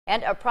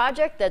And a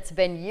project that's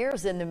been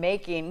years in the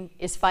making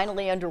is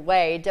finally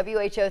underway. WHO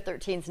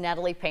 13's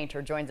Natalie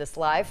Painter joins us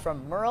live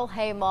from Merle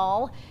Hay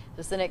Mall.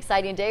 Just an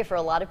exciting day for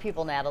a lot of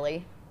people,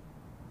 Natalie.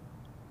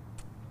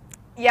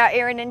 Yeah,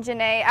 Aaron and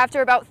Janae,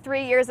 after about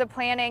 3 years of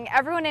planning,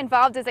 everyone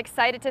involved is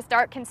excited to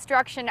start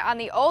construction on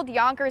the old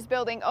Yonkers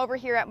building over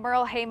here at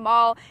Merle Hay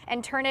Mall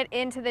and turn it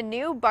into the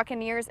new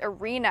Buccaneers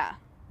Arena.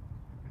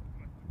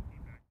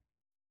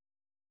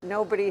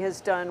 Nobody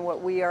has done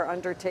what we are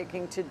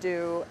undertaking to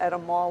do at a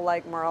mall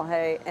like Merle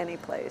Hay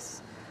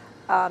anyplace.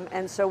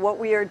 And so what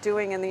we are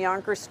doing in the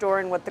Yonkers store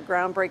and what the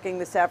groundbreaking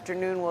this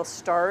afternoon will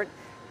start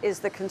is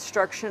the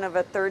construction of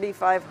a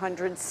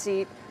 3,500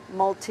 seat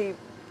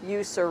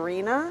multi-use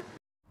arena.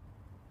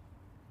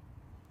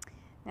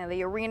 Now,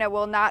 the arena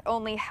will not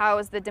only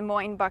house the Des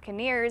Moines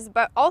Buccaneers,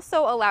 but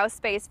also allow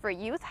space for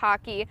youth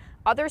hockey,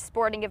 other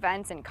sporting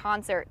events, and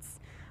concerts.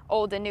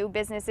 Old and new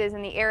businesses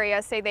in the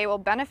area say they will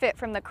benefit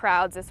from the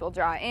crowds this will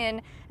draw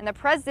in, and the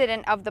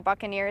president of the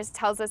Buccaneers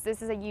tells us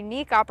this is a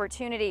unique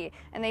opportunity,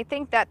 and they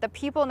think that the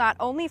people not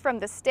only from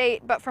the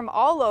state, but from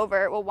all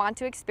over will want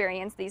to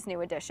experience these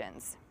new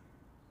additions.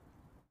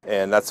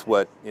 And that's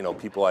what,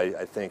 people I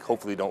think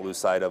hopefully don't lose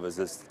sight of is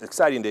this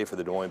exciting day for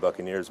the Des Moines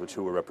Buccaneers, which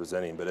who we're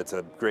representing. But it's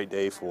a great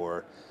day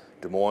for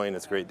Des Moines,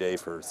 it's a great day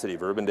for the city of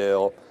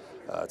Urbandale,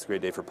 it's a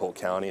great day for Polk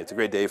County, it's a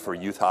great day for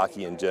youth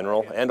hockey in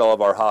general, and all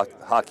of our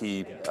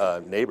hockey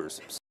neighbors.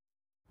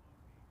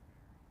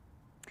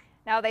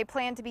 Now they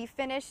plan to be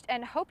finished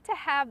and hope to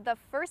have the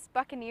first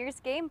Buccaneers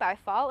game by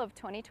fall of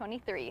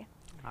 2023.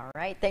 All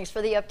right, thanks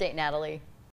for the update, Natalie.